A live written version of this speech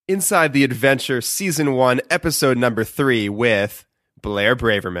Inside the Adventure Season 1, Episode number 3 with Blair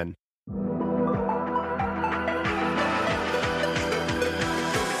Braverman.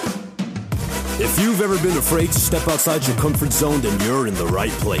 If you've ever been afraid to step outside your comfort zone, then you're in the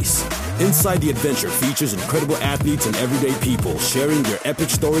right place. Inside the Adventure features incredible athletes and everyday people sharing their epic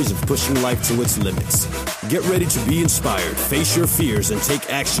stories of pushing life to its limits. Get ready to be inspired, face your fears, and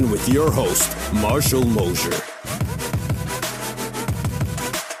take action with your host, Marshall Mosier.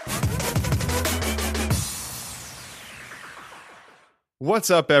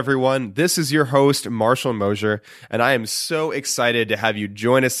 What's up, everyone? This is your host, Marshall Mosier, and I am so excited to have you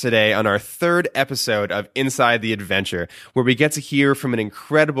join us today on our third episode of Inside the Adventure, where we get to hear from an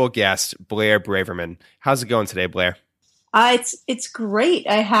incredible guest, Blair Braverman. How's it going today, Blair? It's great.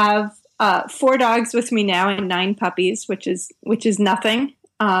 I have 4 dogs with me now and 9 puppies, which is nothing.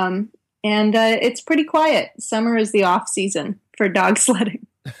 And it's pretty quiet. Summer is the off season for dog sledding.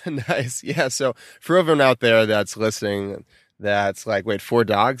 Nice. Yeah. So for everyone out there that's listening, that's like, wait, 4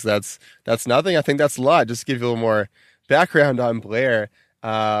 dogs? That's nothing? I think that's a lot. Just to give you a little more background on Blair.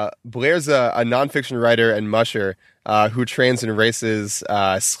 Blair's a nonfiction writer and musher who trains and races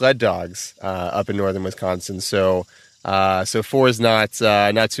sled dogs up in northern Wisconsin. So 4 is not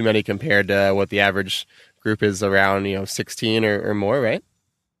too many compared to what the average group is around, 16 or more, right?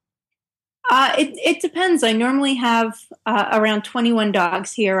 It depends. I normally have around 21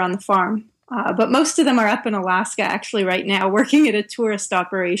 dogs here on the farm. But most of them are up in Alaska actually right now working at a tourist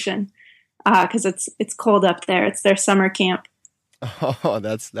operation because it's cold up there. It's their summer camp. Oh,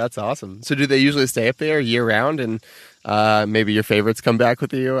 that's awesome. So do they usually stay up there year round and maybe your favorites come back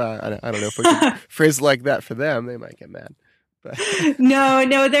with you? I don't know if we could phrase it like that for them. They might get mad. But.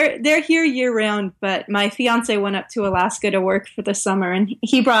 No, they're here year round. But my fiance went up to Alaska to work for the summer and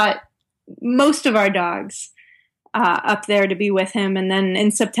he brought most of our dogs up there to be with him. And then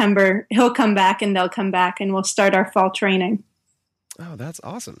in September, he'll come back and they'll come back and we'll start our fall training. Oh, that's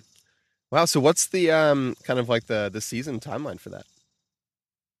awesome. Wow. So what's the kind of like the season timeline for that?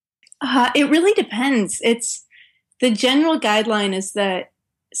 It really depends. The general guideline is that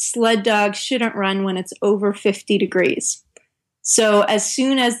sled dogs shouldn't run when it's over 50 degrees. So as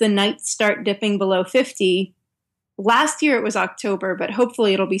soon as the nights start dipping below 50, last year it was October, but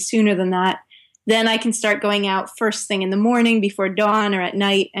hopefully it'll be sooner than that. Then I can start going out first thing in the morning before dawn or at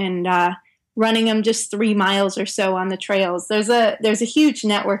night and running them just 3 miles or so on the trails. There's a huge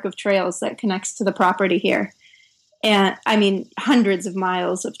network of trails that connects to the property here. And I mean, hundreds of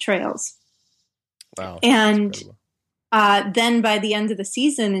miles of trails. Wow. And then by the end of the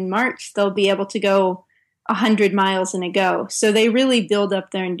season in March, they'll be able to go 100 miles in a go. So they really build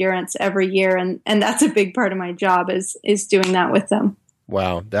up their endurance every year. And that's a big part of my job is doing that with them.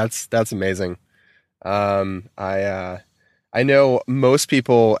 Wow. That's amazing. I know most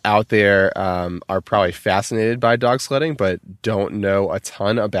people out there are probably fascinated by dog sledding, but don't know a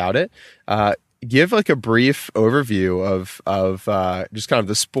ton about it. Give like a brief overview of just kind of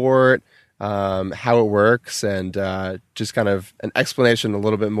the sport, how it works, and just kind of an explanation a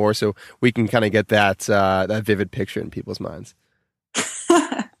little bit more, so we can kind of get that vivid picture in people's minds.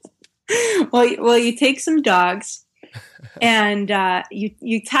 Well, you take some dogs and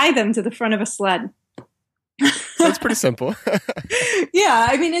you tie them to the front of a sled. So it's pretty simple. Yeah,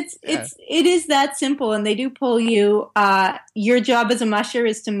 I mean it is that simple, and they do pull you. Your job as a musher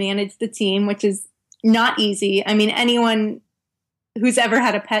is to manage the team, which is not easy. I mean, anyone who's ever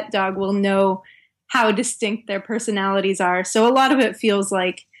had a pet dog will know how distinct their personalities are. So a lot of it feels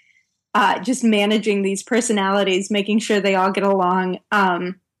like just managing these personalities, making sure they all get along,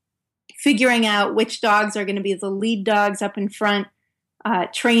 figuring out which dogs are going to be the lead dogs up in front.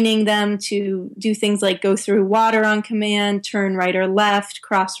 Training them to do things like go through water on command, turn right or left,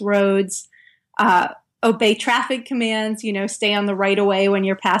 cross roads, obey traffic commands, stay on the right of way when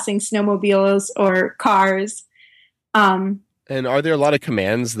you're passing snowmobiles or cars. And are there a lot of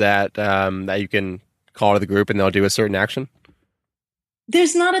commands that you can call to the group and they'll do a certain action?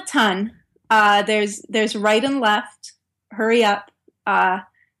 There's not a ton. There's right and left, hurry up,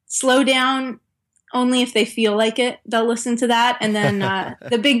 slow down. Only if they feel like it, they'll listen to that. And then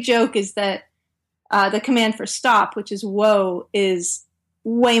the big joke is that the command for stop, which is whoa, is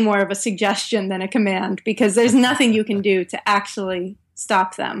way more of a suggestion than a command because there's nothing you can do to actually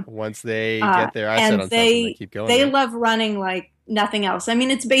stop them. Once they get their eyes set on something, they keep going. They love running like nothing else. I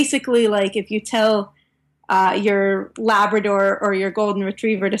mean, it's basically like if you tell your Labrador or your Golden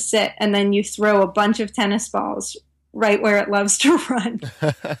Retriever to sit and then you throw a bunch of tennis balls right where it loves to run.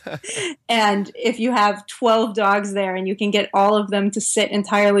 And if you have 12 dogs there and you can get all of them to sit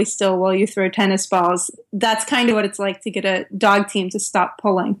entirely still while you throw tennis balls, that's kind of what it's like to get a dog team to stop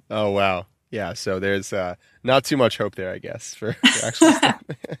pulling. Oh, wow. Yeah, so there's not too much hope there, I guess, for actually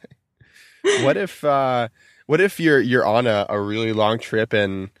stopping. What if you're on a really long trip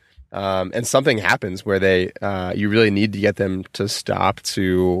and something happens where you really need to get them to stop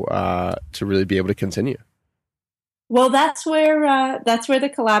to really be able to continue? Well, that's where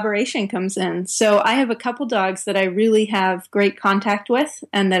the collaboration comes in. So I have a couple dogs that I really have great contact with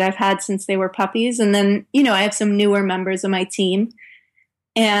and that I've had since they were puppies. And then, I have some newer members of my team.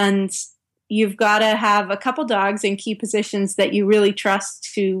 And you've got to have a couple dogs in key positions that you really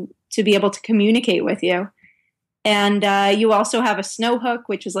trust to be able to communicate with you. And you also have a snow hook,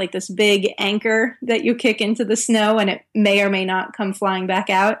 which is like this big anchor that you kick into the snow and it may or may not come flying back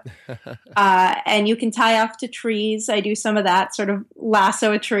out. And you can tie off to trees. I do some of that, sort of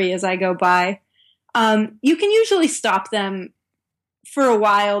lasso a tree as I go by. You can usually stop them for a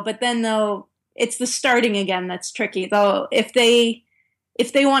while, but then it's the starting again that's tricky.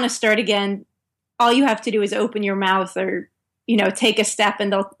 If they want to start again, all you have to do is open your mouth or take a step,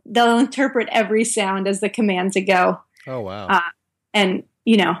 and they'll interpret every sound as the command to go. Oh, wow. And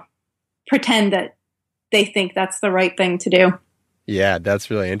pretend that they think that's the right thing to do. Yeah, that's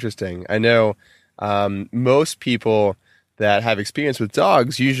really interesting. I know most people that have experience with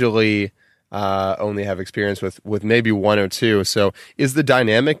dogs usually only have experience with maybe one or two. So is the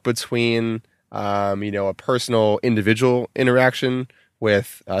dynamic between a personal individual interaction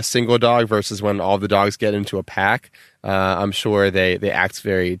with a single dog versus when all the dogs get into a pack, I'm sure they act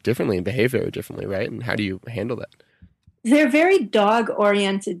very differently and behave very differently, right? And how do you handle that? They're very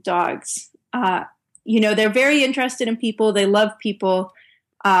dog-oriented dogs. They're very interested in people. They love people.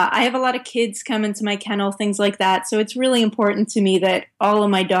 I have a lot of kids come into my kennel, things like that. So it's really important to me that all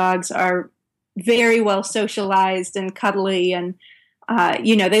of my dogs are very well socialized and cuddly and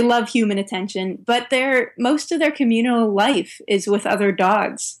they love human attention, but most of their communal life is with other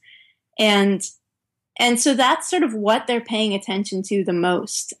dogs. And so that's sort of what they're paying attention to the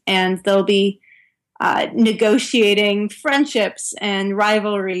most. And they'll be negotiating friendships and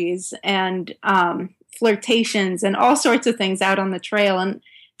rivalries and flirtations and all sorts of things out on the trail. And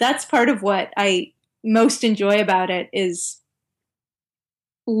that's part of what I most enjoy about it is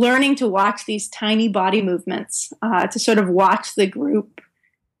learning to watch these tiny body movements, to sort of watch the group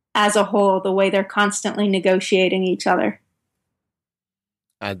as a whole, the way they're constantly negotiating each other.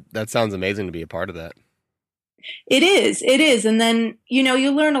 That sounds amazing to be a part of that. It is. And then,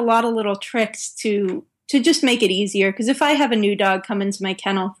 you learn a lot of little tricks to just make it easier. Because if I have a new dog come into my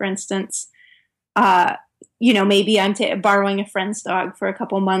kennel, for instance, maybe I'm borrowing a friend's dog for a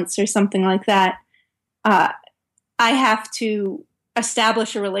couple months or something like that, I have to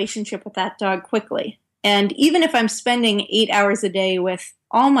establish a relationship with that dog quickly. And even if I'm spending 8 hours a day with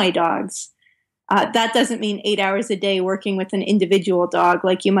all my dogs, that doesn't mean 8 hours a day working with an individual dog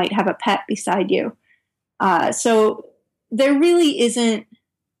like you might have a pet beside you. So there really isn't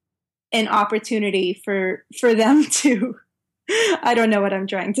an opportunity for them to, I don't know what I'm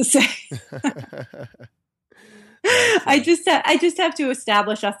trying to say. I just have to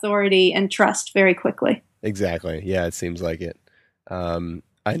establish authority and trust very quickly. Exactly. Yeah, it seems like it.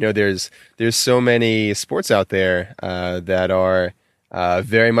 I know there's so many sports out there that are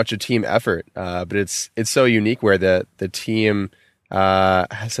very much a team effort, but it's so unique where the team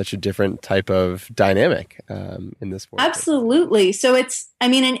has such a different type of dynamic in this sport. Absolutely. So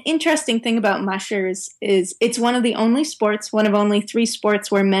an interesting thing about mushers is it's one of only 3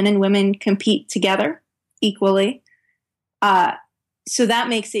 sports where men and women compete together equally. So that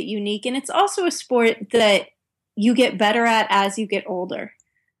makes it unique. And it's also a sport that you get better at as you get older.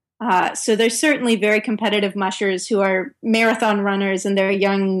 So there's certainly very competitive mushers who are marathon runners and they're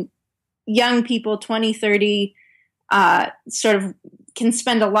young people, 20, 30, sort of can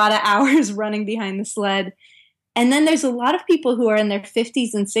spend a lot of hours running behind the sled. And then there's a lot of people who are in their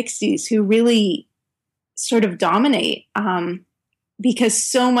 50s and 60s who really sort of dominate because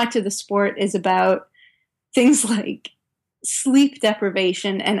so much of the sport is about things like sleep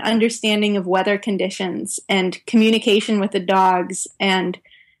deprivation and understanding of weather conditions and communication with the dogs and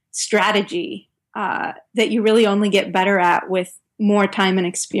strategy that you really only get better at with more time and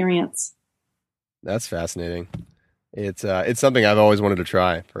experience. That's fascinating. It's something I've always wanted to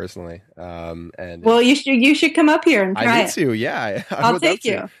try personally. Well, you should come up here and try it. I need to. Yeah, I'll take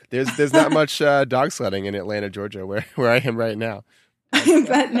you. There's not much dog sledding in Atlanta, Georgia, where I am right now. I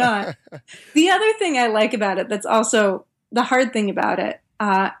bet not. The other thing I like about it, that's also the hard thing about it,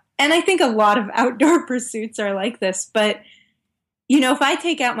 and and I think a lot of outdoor pursuits are like this, but if I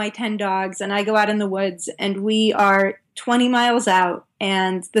take out my 10 dogs and I go out in the woods and we are 20 miles out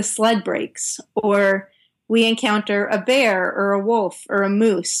and the sled breaks, or we encounter a bear or a wolf or a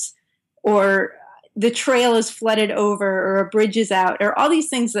moose, or the trail is flooded over or a bridge is out, or all these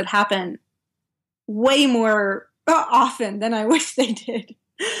things that happen way more often than I wish they did.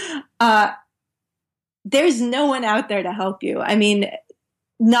 There's no one out there to help you. I mean,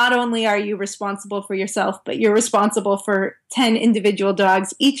 not only are you responsible for yourself, but you're responsible for 10 individual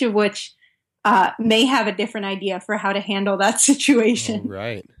dogs, each of which may have a different idea for how to handle that situation. Oh,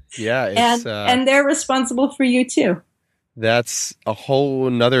 right. Yeah. And they're responsible for you too. That's a whole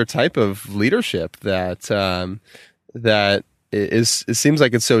nother type of leadership that it seems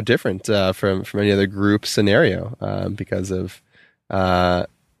like it's so different from any other group scenario because of how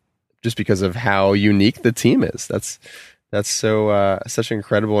unique the team is. That's so such an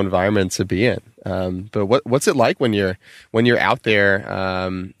incredible environment to be in. But what's it like when you're out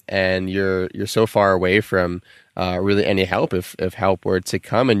there and you're so far away from really any help if help were to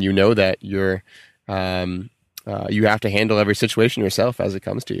come, and that you have to handle every situation yourself as it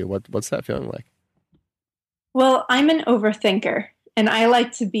comes to you. What's that feeling like? Well, I'm an overthinker, and I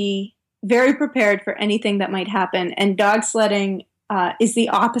like to be very prepared for anything that might happen. And dog sledding is the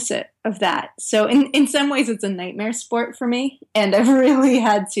opposite of that. So in some ways, it's a nightmare sport for me, and I've really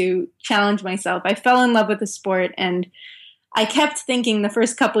had to challenge myself. I fell in love with the sport, and I kept thinking the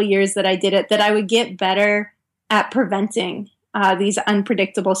first couple years that I did it that I would get better at preventing these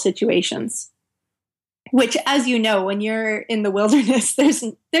unpredictable situations. Which, as you know, when you're in the wilderness, there's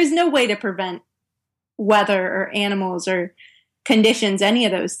no way to prevent weather or animals or conditions, any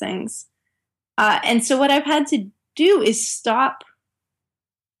of those things. And so what I've had to do is stop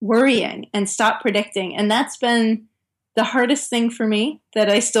worrying and stop predicting. And that's been the hardest thing for me that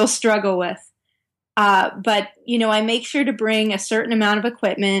I still struggle with. But, I make sure to bring a certain amount of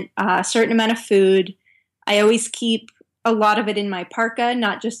equipment, a certain amount of food. I always keep a lot of it in my parka,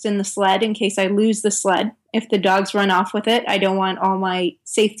 not just in the sled, in case I lose the sled. If the dogs run off with it, I don't want all my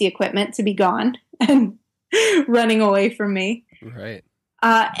safety equipment to be gone and running away from me. Right.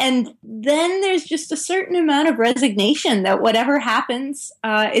 And then there's just a certain amount of resignation that whatever happens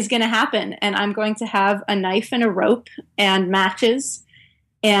is going to happen. And I'm going to have a knife and a rope and matches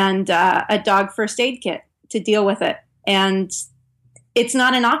and a dog first aid kit to deal with it. And it's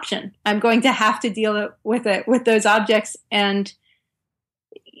not an option. I'm going to have to deal with it with those objects, and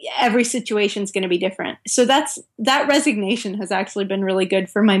every situation is going to be different. So that resignation has actually been really good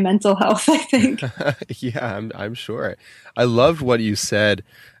for my mental health, I think. Yeah, I'm sure. I loved what you said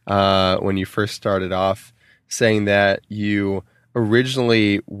when you first started off, saying that you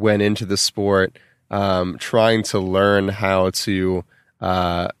originally went into the sport trying to learn how to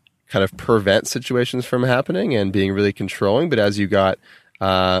kind of prevent situations from happening and being really controlling. But as you got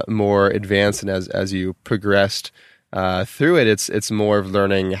more advanced and as you progressed through it, it's more of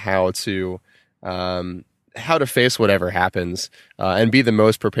learning how to face whatever happens and be the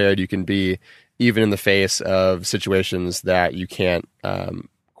most prepared you can be, even in the face of situations that you can't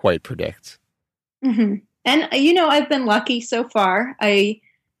quite predict. Mm-hmm. And, I've been lucky so far. I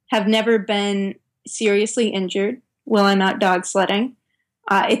have never been seriously injured while I'm out dog sledding.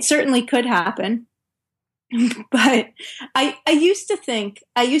 It certainly could happen. But I used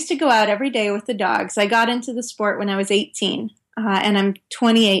to go out every day with the dogs. I got into the sport when I was 18, and I'm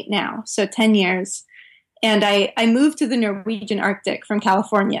 28 now, so 10 years. And I moved to the Norwegian Arctic from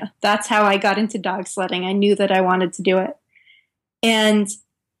California. That's how I got into dog sledding. I knew that I wanted to do it. And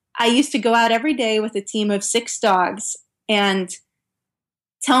I used to go out every day with a team of 6 dogs and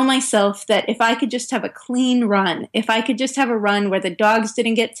tell myself that if I could just have a clean run, if I could just have a run where the dogs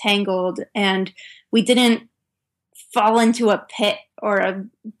didn't get tangled and we didn't fall into a pit or a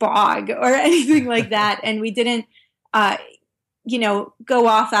bog or anything like that, and we didn't, go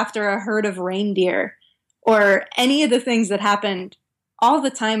off after a herd of reindeer or any of the things that happened all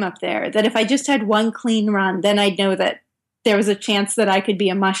the time up there, that if I just had one clean run, then I'd know that there was a chance that I could be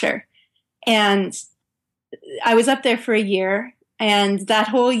a musher. And I was up there for a year. And that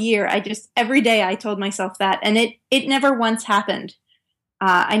whole year, every day I told myself that, and it never once happened.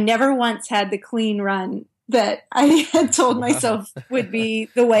 I never once had the clean run that I had told myself would be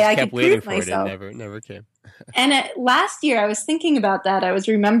the way I could prove myself. It never came. And last year I was thinking about that. I was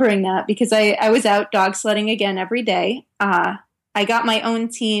remembering that because I was out dog sledding again every day. I got my own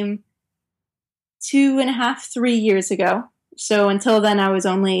team 2.5, 3 years ago. So until then I was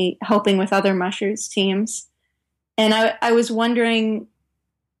only helping with other mushers teams. And I was wondering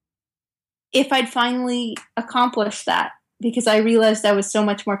if I'd finally accomplished that, because I realized I was so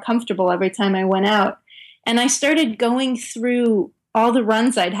much more comfortable every time I went out. And I started going through all the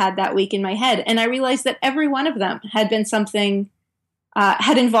runs I'd had that week in my head. And I realized that every one of them had been something,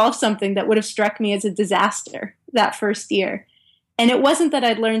 had involved something that would have struck me as a disaster that first year. And it wasn't that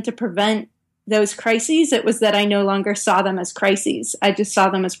I'd learned to prevent those crises. It was that I no longer saw them as crises. I just saw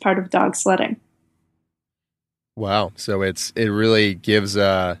them as part of dog sledding. Wow. So it really gives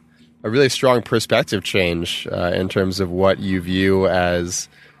a really strong perspective change in terms of what you view as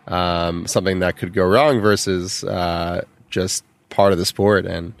something that could go wrong versus just part of the sport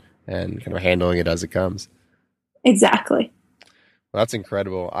and kind of handling it as it comes. Exactly. Well, that's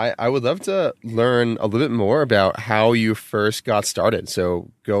incredible. I would love to learn a little bit more about how you first got started.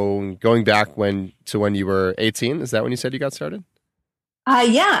 So going back to when you were 18, is that when you said you got started?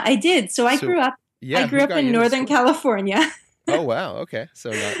 Yeah, I did. So I grew up in Northern California. Oh, wow. Okay.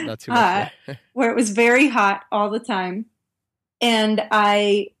 So not too much. Where it was very hot all the time. And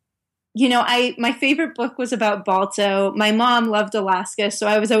my favorite book was about Balto. My mom loved Alaska, so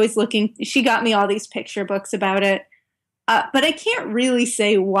I was always looking. She got me all these picture books about it. But I can't really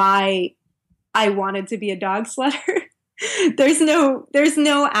say why I wanted to be a dog sledder. There's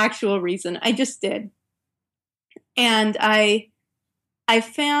no actual reason. I just did. And I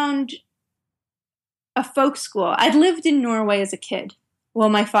found a folk school. I'd lived in Norway as a kid. Well,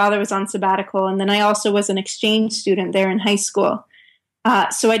 my father was on sabbatical, and then I also was an exchange student there in high school.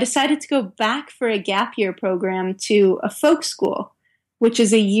 So I decided to go back for a gap year program to a folk school, which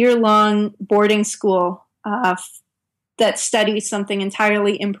is a year-long boarding school that studies something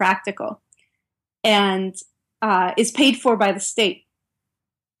entirely impractical and is paid for by the state,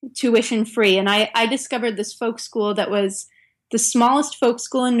 tuition free. And I discovered this folk school that was the smallest folk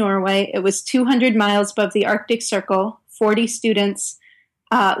school in Norway. It was 200 miles above the Arctic Circle, 40 students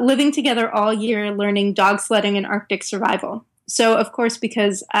living together all year, learning dog sledding and Arctic survival. So, of course,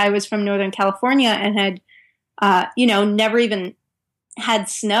 because I was from Northern California and had, never even had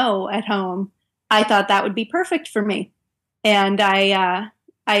snow at home, I thought that would be perfect for me. And I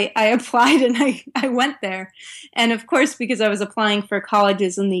applied and I went there. And of course, because I was applying for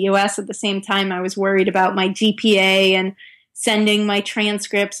colleges in the U.S. at the same time, I was worried about my GPA and sending my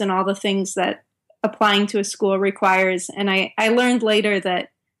transcripts and all the things that applying to a school requires. And I learned later that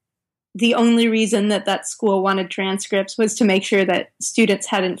the only reason that school wanted transcripts was to make sure that students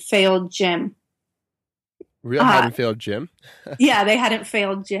hadn't failed gym. Really? Hadn't failed gym? Yeah, they hadn't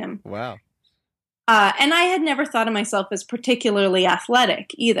failed gym. Wow. And I had never thought of myself as particularly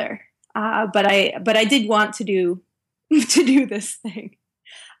athletic either. But I did want to do this thing.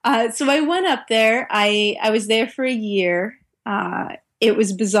 So I went up there. I was there for a year. It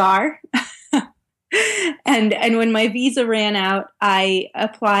was bizarre. And when my visa ran out, I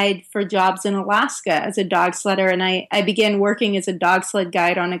applied for jobs in Alaska as a dog sledder, and I began working as a dog sled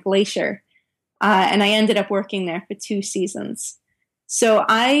guide on a glacier. And I ended up working there for 2 seasons. So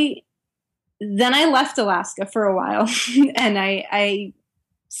then I left Alaska for a while, and I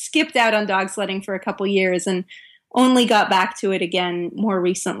skipped out on dog sledding for a couple years and only got back to it again more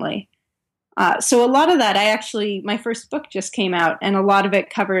recently. So a lot of that, my first book just came out, and a lot of it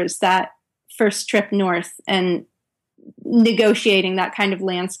covers that first trip north and negotiating that kind of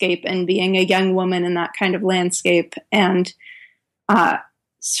landscape and being a young woman in that kind of landscape and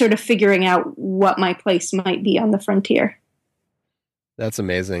sort of figuring out what my place might be on the frontier. That's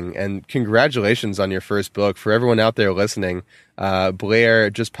amazing. And congratulations on your first book. For everyone out there listening, Blair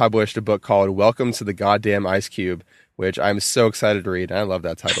just published a book called Welcome to the Goddamn Ice Cube, which I'm so excited to read. I love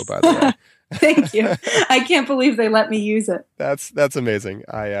that title, by the way. Thank you. I can't believe they let me use it. That's amazing.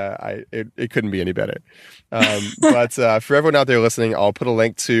 It couldn't be any better. But for everyone out there listening, I'll put a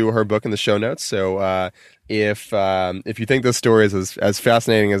link to her book in the show notes. So if you think this story is as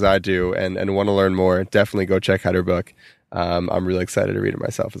fascinating as I do and want to learn more, definitely go check out her book. I'm really excited to read it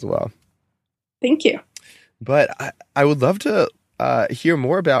myself as well. Thank you. But I would love to hear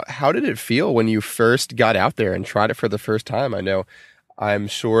more about how did it feel when you first got out there and tried it for the first time? I'm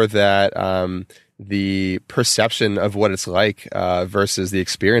sure that the perception of what it's like versus the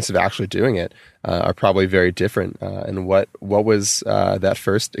experience of actually doing it are probably very different. And what was that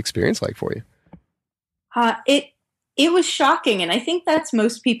first experience like for you? It was shocking, and I think that's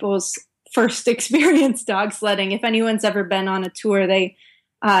most people's first experience dog sledding. If anyone's ever been on a tour, they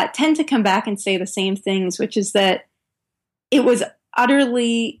tend to come back and say the same things, which is that it was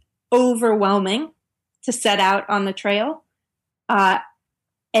utterly overwhelming to set out on the trail.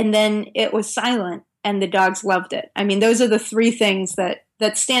 And then it was silent and the dogs loved it. I mean, those are the 3 things that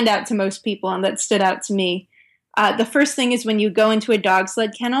stand out to most people and that stood out to me. The first thing is when you go into a dog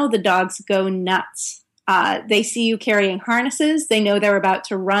sled kennel, the dogs go nuts. They see you carrying harnesses. They know they're about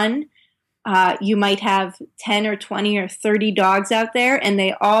to run. You might have 10 or 20 or 30 dogs out there, and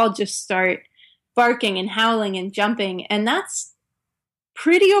they all just start barking and howling and jumping. And that's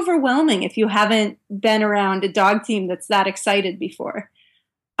pretty overwhelming if you haven't been around a dog team that's that excited before.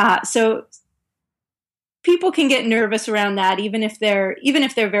 So people can get nervous around that, even if they're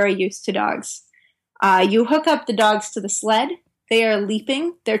very used to dogs. You hook up the dogs to the sled. They are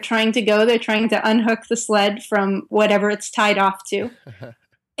leaping. They're trying to go. They're trying to unhook the sled from whatever it's tied off to.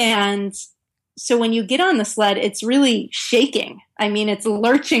 And so when you get on the sled, it's really shaking. I mean, it's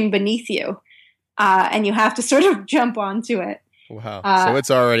lurching beneath you. And you have to sort of jump onto it. Wow. So it's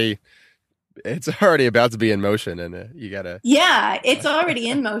already about to be in motion, and you gotta. Yeah, it's already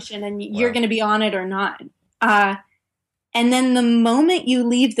in motion, and you're going to be on it or not. And then the moment you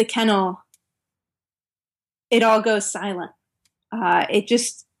leave the kennel, it all goes silent. It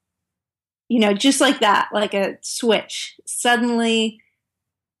just, just like that, like a switch. Suddenly,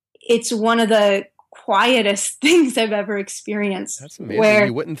 it's one of the quietest things I've ever experienced. That's amazing.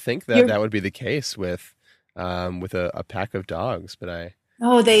 You wouldn't think that would be the case with a pack of dogs, but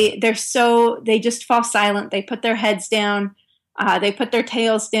they just fall silent. They put their heads down. They put their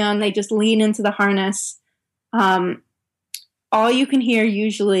tails down. They just lean into the harness. All you can hear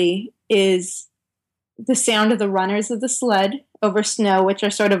usually is the sound of the runners of the sled over snow, which are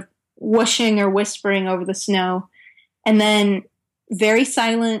sort of whooshing or whispering over the snow. And then very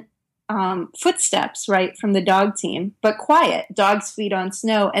silent footsteps, right, from the dog team, but quiet. Dogs' feet on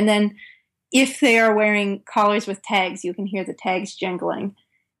snow. And then if they are wearing collars with tags, you can hear the tags jingling.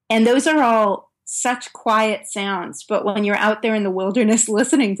 And those are all such quiet sounds. But when you're out there in the wilderness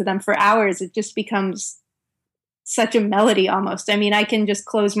listening to them for hours, it just becomes such a melody almost. I mean, I can just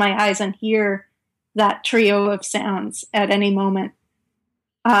close my eyes and hear that trio of sounds at any moment.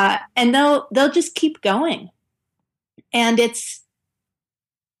 And they'll just keep going. And it's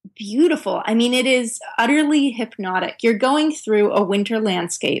beautiful. I mean, it is utterly hypnotic. You're going through a winter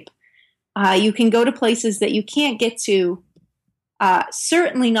landscape. You can go to places that you can't get to,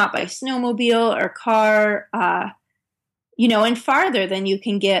 certainly not by snowmobile or car, and farther than you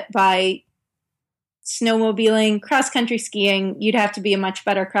can get by snowmobiling, cross-country skiing. You'd have to be a much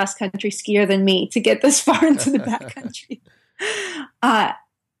better cross-country skier than me to get this far into the backcountry.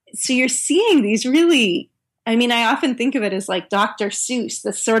 So you're seeing these really, I mean, I often think of it as like Dr. Seuss,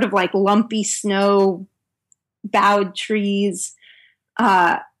 this sort of like lumpy snow, bowed trees,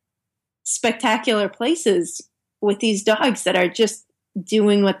 spectacular places with these dogs that are just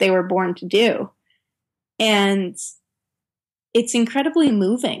doing what they were born to do. And it's incredibly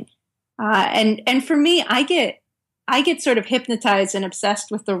moving. And for me, I get sort of hypnotized and obsessed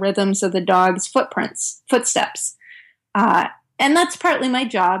with the rhythms of the dog's footsteps. And that's partly my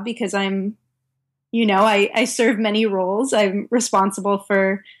job because I'm, I serve many roles. I'm responsible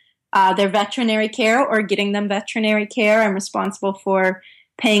for their veterinary care or getting them veterinary care. I'm responsible for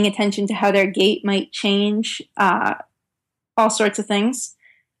paying attention to how their gait might change, all sorts of things.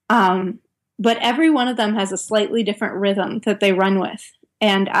 But every one of them has a slightly different rhythm that they run with.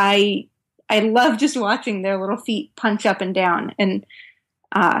 And I love just watching their little feet punch up and down and,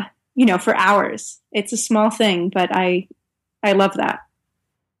 for hours. It's a small thing, but I love that.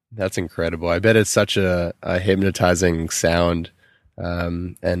 That's incredible. I bet it's such a hypnotizing sound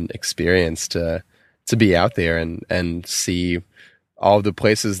and experience to be out there and see all of the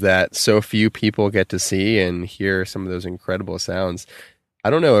places that so few people get to see and hear some of those incredible sounds.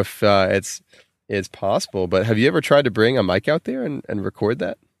 I don't know if it's possible, but have you ever tried to bring a mic out there and record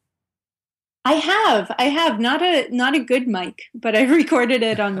that? I have not a good mic, but I recorded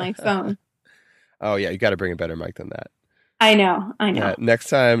it on my phone. Oh yeah, you got to bring a better mic than that. I know. Yeah, next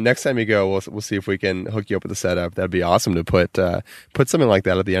time you go, we'll see if we can hook you up with a setup. That'd be awesome to put something like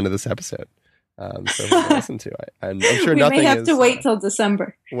that at the end of this episode. So we can listen to it. And I'm sure nothing. We may have to wait till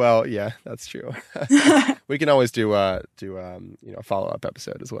December. Well, yeah, that's true. We can always do a follow-up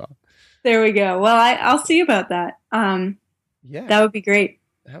episode as well. There we go. Well, I'll see about that. Yeah, that would be great.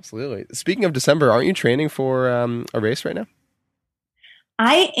 Absolutely. Speaking of December, aren't you training for a race right now?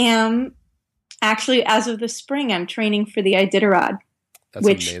 I am. Actually, as of the spring, I'm training for the Iditarod. That's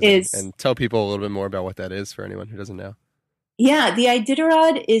which amazing. Is... And tell people a little bit more about what that is for anyone who doesn't know. Yeah, the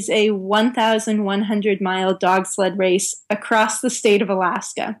Iditarod is a 1,100-mile dog sled race across the state of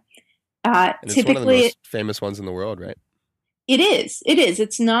Alaska. And it's typically one of the most famous ones in the world, right? It is.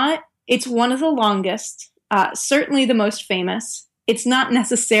 It's one of the longest, certainly the most famous. It's not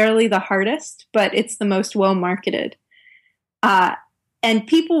necessarily the hardest, but it's the most well-marketed. And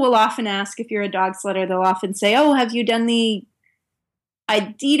people will often ask, if you're a dog sledder, they'll often say, oh, have you done the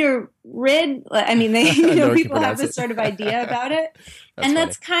Iditarod. I mean, they people have this sort of idea about it.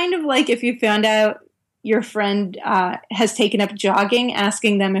 That's kind of like if you found out your friend has taken up jogging,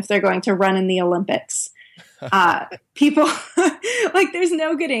 asking them if they're going to run in the Olympics. People like there's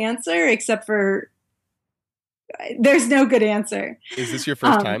no good answer except for there's no good answer. Is this your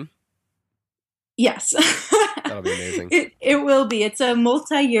first time? Yes. That'll be amazing. It will be. It's a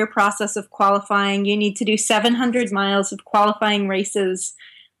multi-year process of qualifying. You need to do 700 miles of qualifying races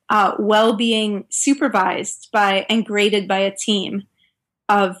while being supervised by and graded by a team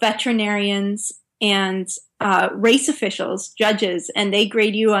of veterinarians and race officials, judges, and they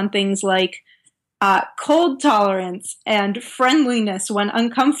grade you on things like cold tolerance and friendliness when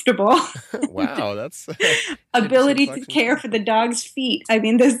uncomfortable. Wow, that's ability to care for the dog's feet. I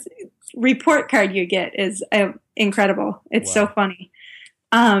mean, this report card you get is incredible. It's so funny.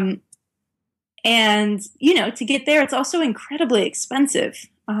 And to get there, it's also incredibly expensive.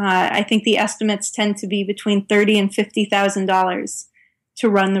 I think the estimates tend to be between $30,000 and $50,000 to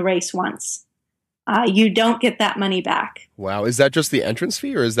run the race once. You don't get that money back. Wow. Is that just the entrance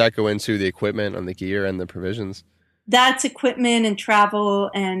fee, or does that go into the equipment and the gear and the provisions? That's equipment and travel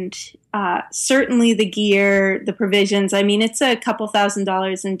and certainly the gear, the provisions. I mean, it's a couple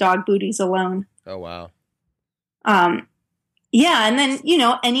 $1,000s in dog booties alone. Oh, wow. Yeah. And then,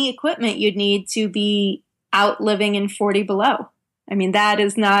 any equipment you'd need to be out living in 40 below. I mean, that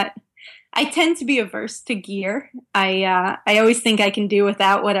is not... I tend to be averse to gear. I always think I can do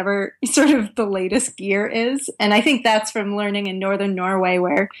without whatever sort of the latest gear is. And I think that's from learning in northern Norway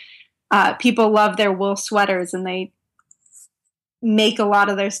where people love their wool sweaters and they make a lot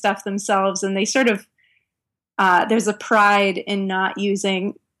of their stuff themselves. And they sort of, there's a pride in not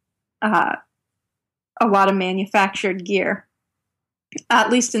using a lot of manufactured gear,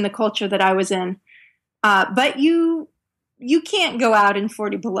 at least in the culture that I was in. But you can't go out in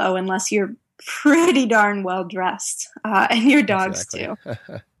 40 below unless you're pretty darn well dressed, and your dogs too.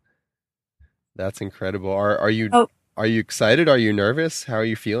 That's incredible. Are you excited? Are you nervous? How are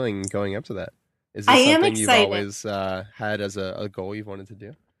you feeling going up to that? Is this something you've always had as a goal you've wanted to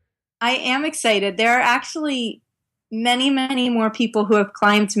do? I am excited. There are actually many, many more people who have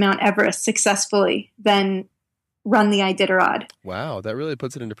climbed Mount Everest successfully than run the Iditarod. Wow, that really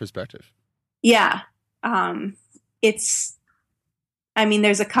puts it into perspective. Yeah.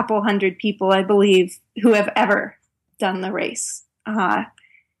 There's a couple hundred people, I believe, who have ever done the race.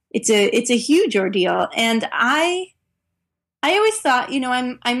 It's a huge ordeal. And I always thought,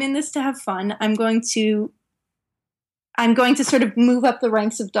 I'm in this to have fun. I'm going to sort of move up the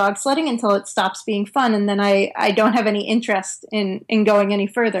ranks of dog sledding until it stops being fun. And then I don't have any interest in going any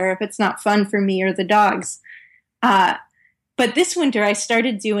further if it's not fun for me or the dogs. But this winter I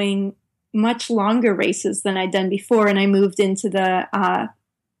started doing much longer races than I'd done before. And I moved into the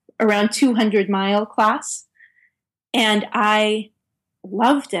around 200-mile class. And I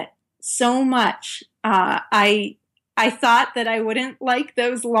loved it so much. I thought that I wouldn't like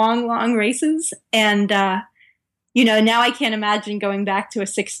those long races. And, now I can't imagine going back to a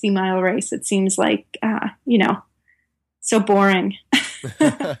 60-mile race. It seems like, so boring.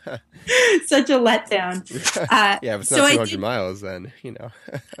 Such a letdown. Yeah, if it's not 200 miles, then,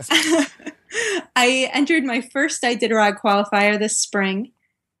 I entered my first Iditarod qualifier this spring,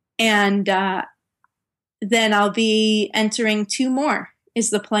 and then I'll be entering 2 more, is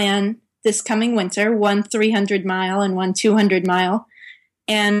the plan this coming winter, one 300-mile and one 200-mile.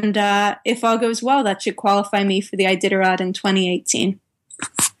 And if all goes well, that should qualify me for the Iditarod in 2018.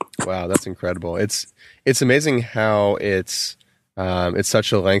 Wow, that's incredible. It's amazing how it's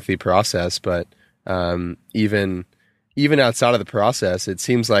such a lengthy process, but even outside of the process, it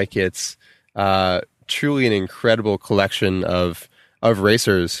seems like it's truly an incredible collection of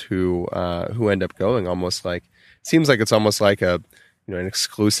racers who end up going. Seems like it's almost like an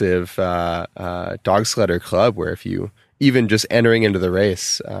exclusive Dogsledder club where if you even just entering into the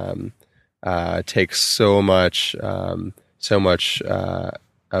race takes so much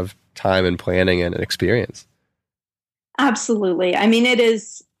of time and planning and experience. Absolutely. I mean, it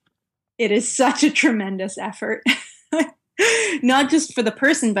is such a tremendous effort, not just for the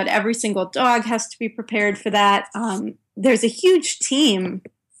person, but every single dog has to be prepared for that. There's a huge team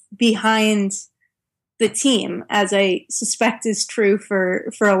behind the team, as I suspect is true for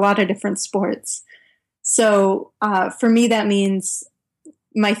a lot of different sports. So for me, that means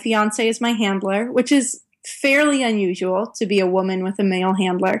my fiance is my handler, which is fairly unusual to be a woman with a male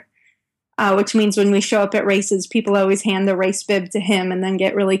handler. Which means when we show up at races, people always hand the race bib to him and then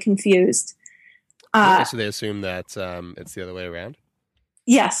get really confused. So they assume that it's the other way around?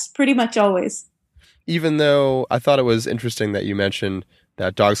 Yes, pretty much always. Even though I thought it was interesting that you mentioned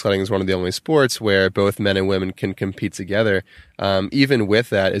that dog sledding is one of the only sports where both men and women can compete together. Even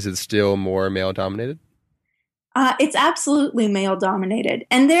with that, is it still more male dominated? It's absolutely male dominated.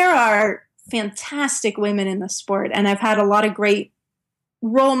 And there are fantastic women in the sport. And I've had a lot of great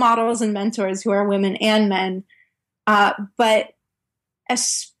role models and mentors who are women and men. But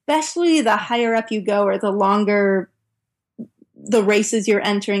especially the higher up you go or the longer the races you're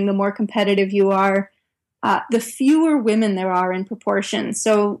entering, the more competitive you are, the fewer women there are in proportion.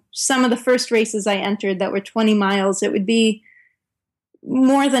 So some of the first races I entered that were 20 miles, it would be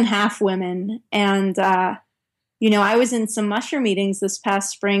more than half women. And, I was in some musher meetings this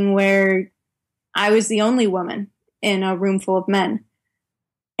past spring where I was the only woman in a room full of men.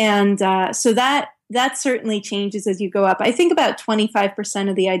 And so that certainly changes as you go up. I think about 25%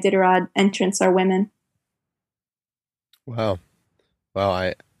 of the Iditarod entrants are women. Wow.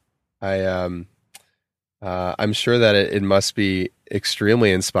 Well, I'm sure that it must be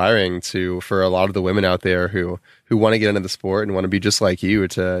extremely inspiring for a lot of the women out there who want to get into the sport and want to be just like you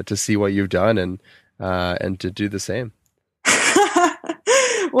to see what you've done and to do the same.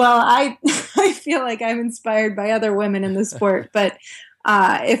 Well, I feel like I'm inspired by other women in the sport, but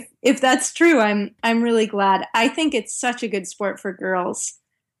if that's true, I'm really glad. I think it's such a good sport for girls.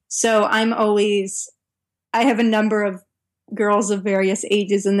 So I have a number of girls of various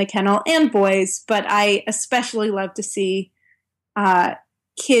ages in the kennel and boys, but I especially love to see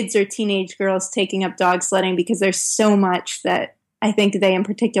kids or teenage girls taking up dog sledding because there's so much that I think they in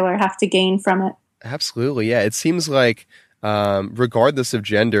particular have to gain from it. Absolutely. Yeah. It seems like regardless of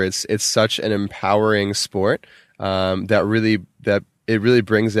gender, it's such an empowering sport that it really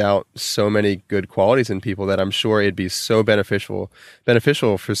brings out so many good qualities in people that I'm sure it'd be so beneficial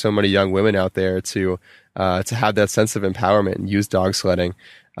for so many young women out there to have that sense of empowerment and use dog sledding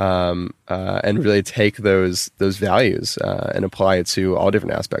and really take those values and apply it to all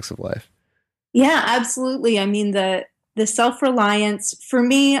different aspects of life. Yeah, absolutely. I mean, the self-reliance, for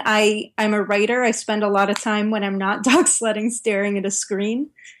me, I'm a writer. I spend a lot of time when I'm not dog sledding staring at a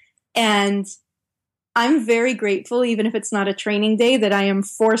screen. And I'm very grateful, even if it's not a training day, that I am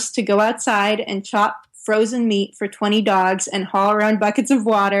forced to go outside and chop frozen meat for 20 dogs and haul around buckets of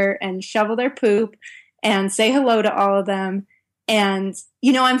water and shovel their poop and say hello to all of them. And,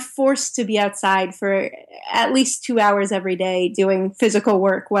 I'm forced to be outside for at least 2 hours every day doing physical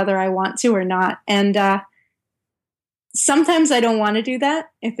work, whether I want to or not. And sometimes I don't want to do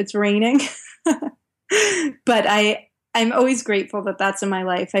that if it's raining. But I'm always grateful that that's in my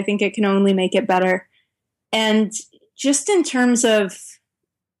life. I think it can only make it better. And just in terms of,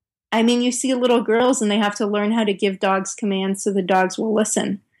 you see little girls and they have to learn how to give dogs commands so the dogs will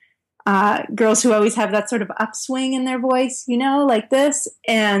listen. Girls who always have that sort of upswing in their voice, like this.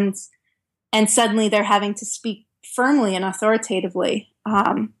 And suddenly they're having to speak firmly and authoritatively.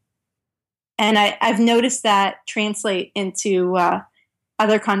 And I've noticed that translate into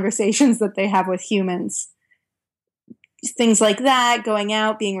other conversations that they have with humans. Things like that, going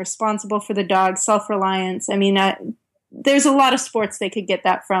out, being responsible for the dog, self-reliance. There's a lot of sports they could get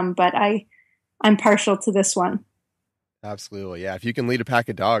that from, but I'm partial to this one. Absolutely. Yeah. If you can lead a pack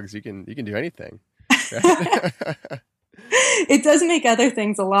of dogs, you can do anything. It does make other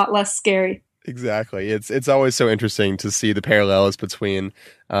things a lot less scary. Exactly. It's always so interesting to see the parallels between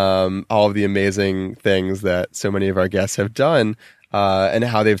all of the amazing things that so many of our guests have done and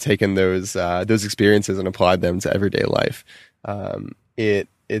how they've taken those experiences and applied them to everyday life. It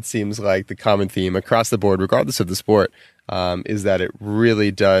seems like the common theme across the board, regardless of the sport, is that it really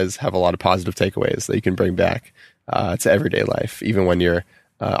does have a lot of positive takeaways that you can bring back to everyday life, even when you're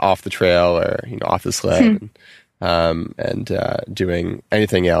off the trail or off the sled and doing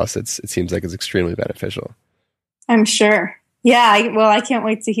anything else. It seems like it's extremely beneficial. I'm sure. Yeah. I can't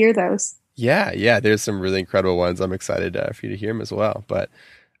wait to hear those. Yeah. There's some really incredible ones. I'm excited for you to hear them as well. But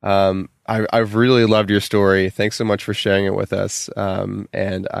I've really loved your story. Thanks so much for sharing it with us.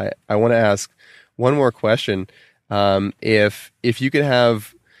 And I want to ask one more question. If you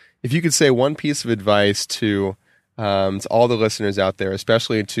could say one piece of advice to all the listeners out there,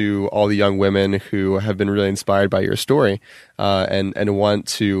 especially to all the young women who have been really inspired by your story and want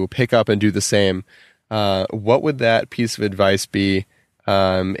to pick up and do the same, what would that piece of advice be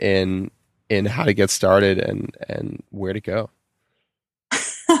in how to get started and where to go?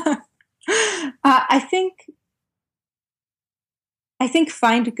 I think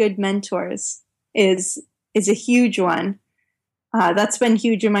find good mentors is a huge one. That's been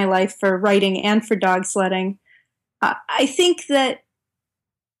huge in my life for writing and for dog sledding. I think that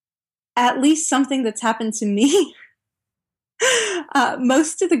at least something that's happened to me,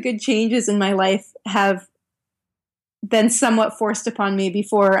 most of the good changes in my life have then somewhat forced upon me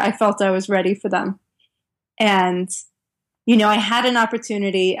before I felt I was ready for them. And, I had an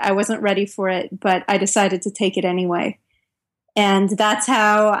opportunity. I wasn't ready for it, but I decided to take it anyway. And that's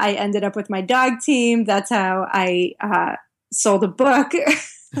how I ended up with my dog team. That's how I sold a book.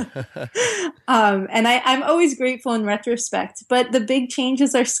 And I'm always grateful in retrospect, but the big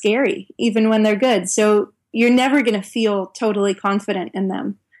changes are scary, even when they're good. So you're never going to feel totally confident in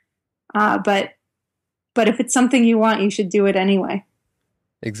them. But if it's something you want, you should do it anyway.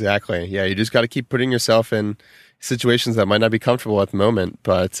 Exactly. Yeah, you just got to keep putting yourself in situations that might not be comfortable at the moment,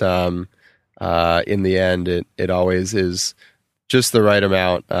 but in the end, it always is just the right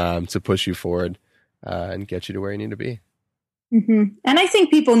amount to push you forward and get you to where you need to be. Mm-hmm. And I think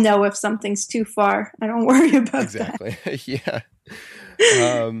people know if something's too far. I don't worry about that. Yeah.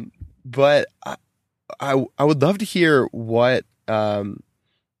 But I would love to hear what kind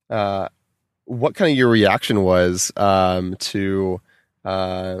of your reaction was to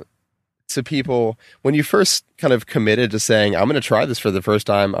people when you first kind of committed to saying, I'm going to try this for the first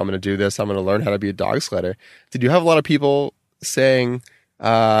time. I'm going to do this. I'm going to learn how to be a dog sledder. Did you have a lot of people saying,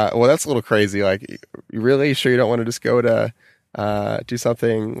 well, that's a little crazy. Like, you really sure you don't want to just go to do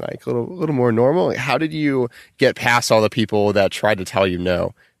something like a little more normal? Like, how did you get past all the people that tried to tell you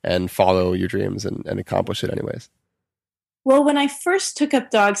no and follow your dreams and accomplish it anyways? Well, when I first took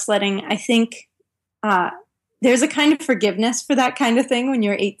up dog sledding, I think there's a kind of forgiveness for that kind of thing when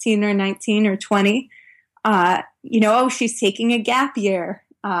you're 18 or 19 or 20. Oh, she's taking a gap year.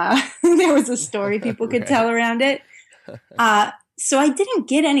 There was a story people could tell around it. So I didn't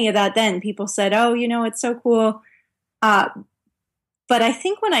get any of that then. People said, oh, it's so cool. But I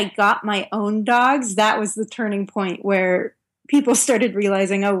think when I got my own dogs, that was the turning point where people started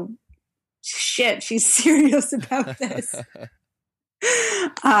realizing, oh, shit, she's serious about this.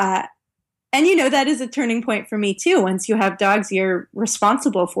 And, that is a turning point for me, too. Once you have dogs, you're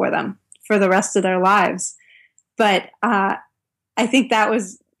responsible for them for the rest of their lives. But I think that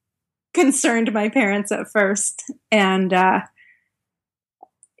was concerned my parents at first. And,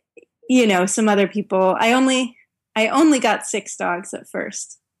 some other people. I only got 6 dogs at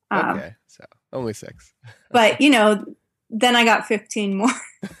first. Okay, so only 6. But, then I got 15 more.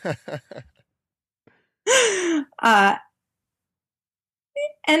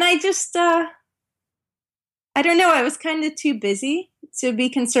 And I just, I don't know, I was kind of too busy to be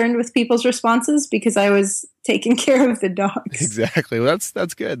concerned with people's responses because I was taking care of the dogs. Exactly. Well,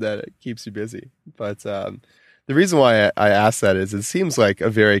 that's good that it keeps you busy. But the reason why I asked that is it seems like a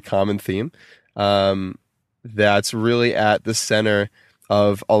very common theme that's really at the center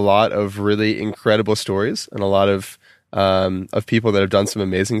of a lot of really incredible stories and a lot of people that have done some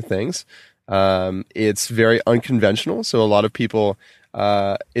amazing things. It's very unconventional. So a lot of people,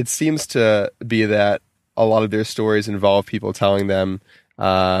 it seems to be that a lot of their stories involve people telling them,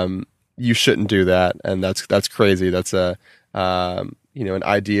 you shouldn't do that. And that's crazy. That's an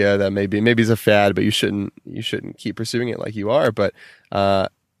idea that maybe is a fad, but you shouldn't keep pursuing it like you are. But,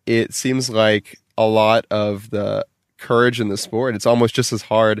 it seems like a lot of the courage in the sport, it's almost just as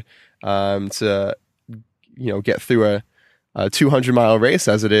hard, to, get through a 200-mile race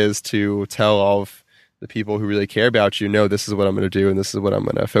as it is to tell all of the people who really care about you, no, this is what I'm going to do and this is what I'm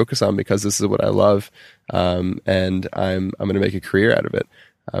going to focus on because this is what I love, and I'm going to make a career out of it.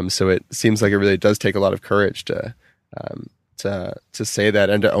 So it seems like it really does take a lot of courage to say that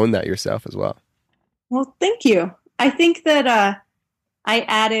and to own that yourself as well. Well, thank you. I think that I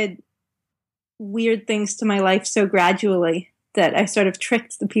added weird things to my life so gradually that I sort of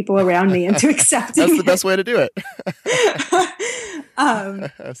tricked the people around me into accepting That's the best way to do it.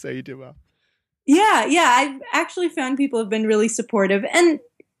 So you do well. Yeah. I've actually found people have been really supportive. And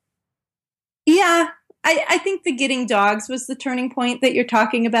yeah, I think the getting dogs was the turning point that you're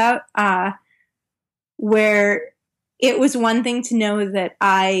talking about, where it was one thing to know that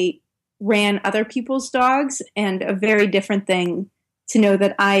I ran other people's dogs and a very different thing to know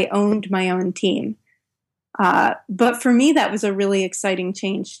that I owned my own team. But for me, that was a really exciting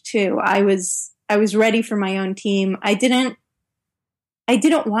change too. I was ready for my own team. I didn't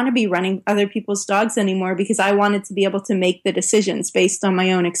want to be running other people's dogs anymore because I wanted to be able to make the decisions based on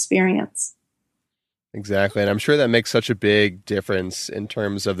my own experience. Exactly. And I'm sure that makes such a big difference in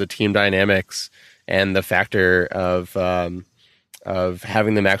terms of the team dynamics and the factor of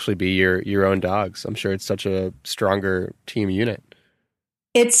having them actually be your own dogs. I'm sure it's such a stronger team unit.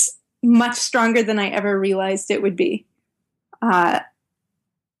 It's much stronger than I ever realized it would be.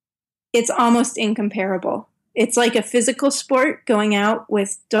 It's almost incomparable. It's like a physical sport going out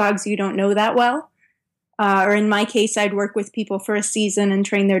with dogs you don't know that well. Or in my case, I'd work with people for a season and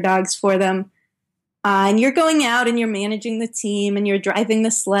train their dogs for them. And you're going out and you're managing the team and you're driving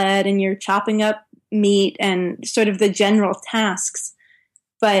the sled and you're chopping up meat and sort of the general tasks.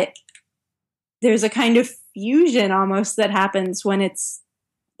 But there's a kind of fusion almost that happens when it's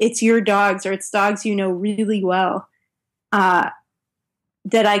your dogs, or it's dogs you know really well, that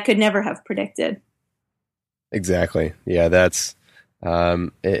I could never have predicted. Exactly. Yeah, that's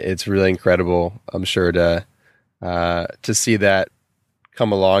it's really incredible, I'm sure, to see that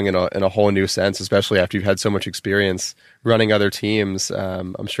come along in a whole new sense, especially after you've had so much experience running other teams.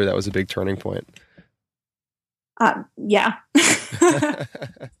 I'm sure that was a big turning point. Yeah.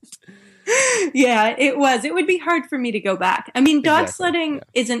 Yeah, it was. It would be hard for me to go back. I mean, dog sledding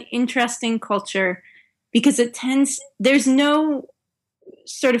is an interesting culture because there's no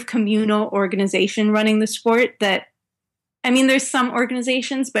sort of communal organization running the sport there's some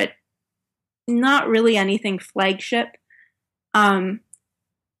organizations, but not really anything flagship. And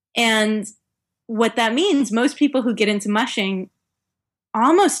what that means, most people who get into mushing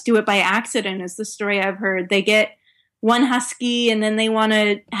almost do it by accident, is the story I've heard. They get one husky and then they want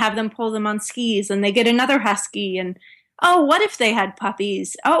to have them pull them on skis, and they get another husky, and oh, what if they had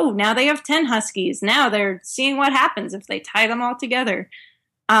puppies? Oh, now they have 10 huskies. Now they're seeing what happens if they tie them all together.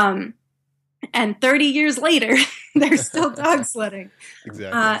 And 30 years later, they're still dog sledding.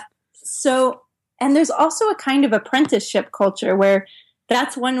 Exactly. And there's also a kind of apprenticeship culture where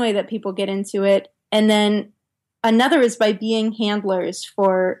that's one way that people get into it. And then another is by being handlers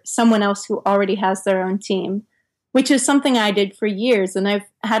for someone else who already has their own team, which is something I did for years. And I've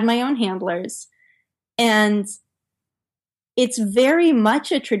had my own handlers. And it's very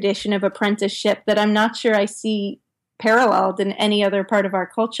much a tradition of apprenticeship that I'm not sure I see paralleled in any other part of our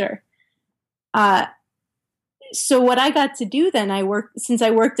culture. So what I got to do then, since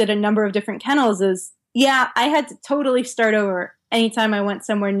I worked at a number of different kennels, I had to totally start over anytime I went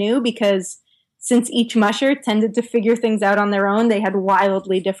somewhere new, because since each musher tended to figure things out on their own, they had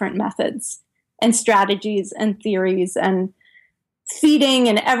wildly different methods and strategies and theories, and feeding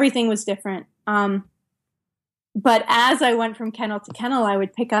and everything was different. But as I went from kennel to kennel, I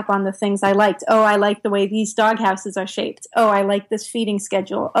would pick up on the things I liked. Oh, I like the way these dog houses are shaped. Oh, I like this feeding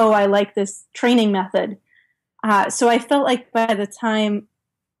schedule. Oh, I like this training method. So I felt like by the time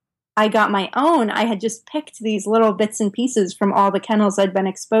I got my own, I had just picked these little bits and pieces from all the kennels I'd been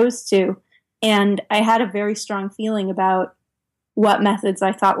exposed to. And I had a very strong feeling about what methods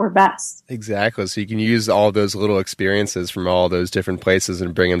I thought were best. Exactly. So you can use all those little experiences from all those different places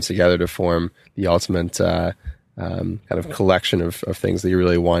and bring them together to form the ultimate kind of collection of things that you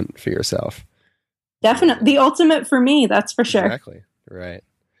really want for yourself. Definitely. The ultimate for me, that's for sure. Exactly. Right.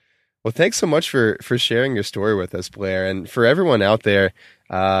 Well, thanks so much for sharing your story with us, Blair. And for everyone out there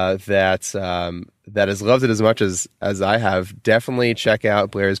that has loved it as much as I have, definitely check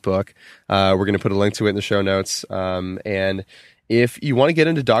out Blair's book. We're going to put a link to it in the show notes. And if you want to get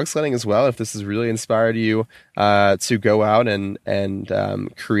into dog sledding as well, if this has really inspired you to go out and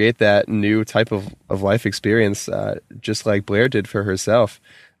create that new type of life experience, just like Blair did for herself,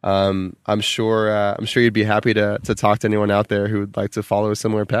 I'm sure you'd be happy to talk to anyone out there who would like to follow a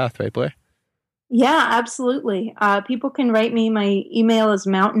similar path, right, Blair? Yeah, absolutely. People can write me. My email is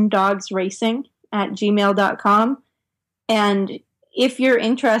mountaindogsracing@gmail.com. And if you're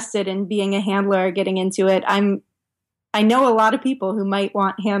interested in being a handler or getting into it, I know a lot of people who might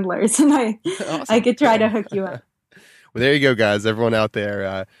want handlers, and Awesome. I could try to hook you up. Well, there you go, guys. Everyone out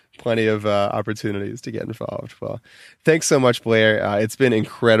there, plenty of opportunities to get involved. Well, thanks so much, Blair. It's been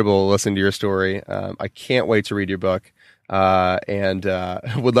incredible listening to your story. I can't wait to read your book, and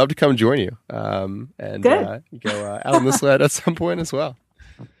would love to come join you and go out on the sled at some point as well.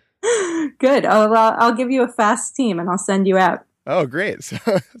 Good. I'll give you a fast team, and I'll send you out. Oh, great. So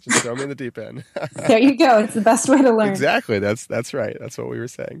just throw me in the deep end. There you go. It's the best way to learn. Exactly. That's right. That's what we were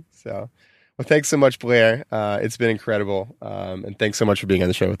saying. So, well, thanks so much, Blair. It's been incredible. And thanks so much for being on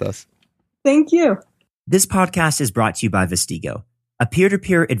the show with us. Thank you. This podcast is brought to you by Vestigo, a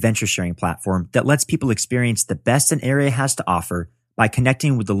peer-to-peer adventure sharing platform that lets people experience the best an area has to offer by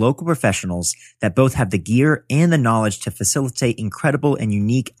connecting with the local professionals that both have the gear and the knowledge to facilitate incredible and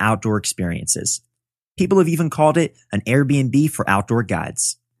unique outdoor experiences. People have even called it an Airbnb for outdoor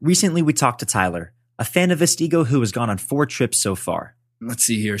guides. Recently, we talked to Tyler, a fan of Vestigo who has gone on 4 trips so far. Let's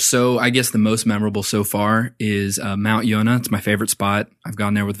see here. So I guess the most memorable so far is Mount Yonah. It's my favorite spot. I've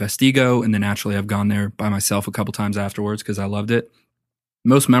gone there with Vestigo, and then naturally I've gone there by myself a couple times afterwards because I loved it.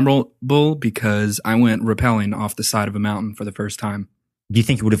 Most memorable because I went rappelling off the side of a mountain for the first time. Do you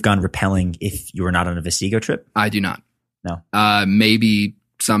think you would have gone rappelling if you were not on a Vestigo trip? I do not. No. Maybe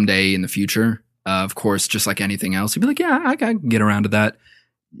someday in the future. Of course, just like anything else, you'd be like, yeah, I can get around to that.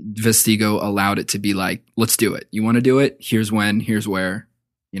 Vestigo allowed it to be like, let's do it. You want to do it? Here's when, here's where,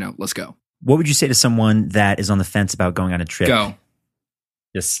 let's go. What would you say to someone that is on the fence about going on a trip? Go.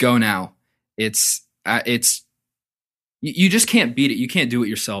 Just go now. It's you just can't beat it. You can't do it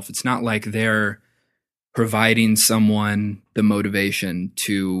yourself. It's not like they're providing someone the motivation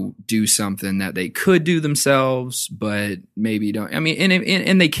to do something that they could do themselves, but maybe don't. I mean,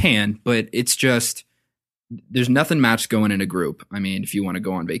 and they can, but it's just, there's nothing matched going in a group. I mean, if you want to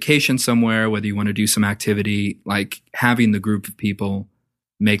go on vacation somewhere, whether you want to do some activity, like having the group of people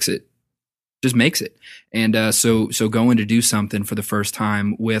makes it. And so going to do something for the first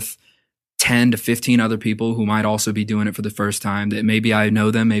time with 10 to 15 other people who might also be doing it for the first time, that maybe I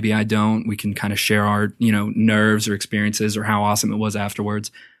know them, maybe I don't. We can kind of share our, nerves or experiences or how awesome it was afterwards.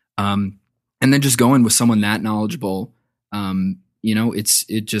 And then just going with someone that knowledgeable,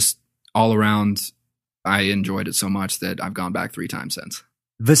 it just all around, I enjoyed it so much that I've gone back 3 times since.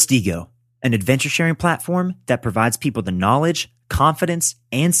 Vestigo, an adventure sharing platform that provides people the knowledge, confidence,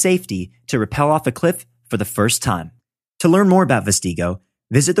 and safety to rappel off a cliff for the first time. To learn more about Vestigo,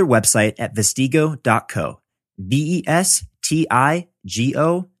 visit their website at vestigo.co,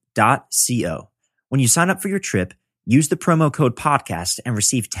 VESTIGO.co. When you sign up for your trip, use the promo code podcast and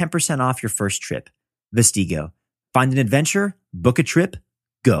receive 10% off your first trip. Vestigo. Find an adventure, book a trip,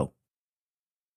 go.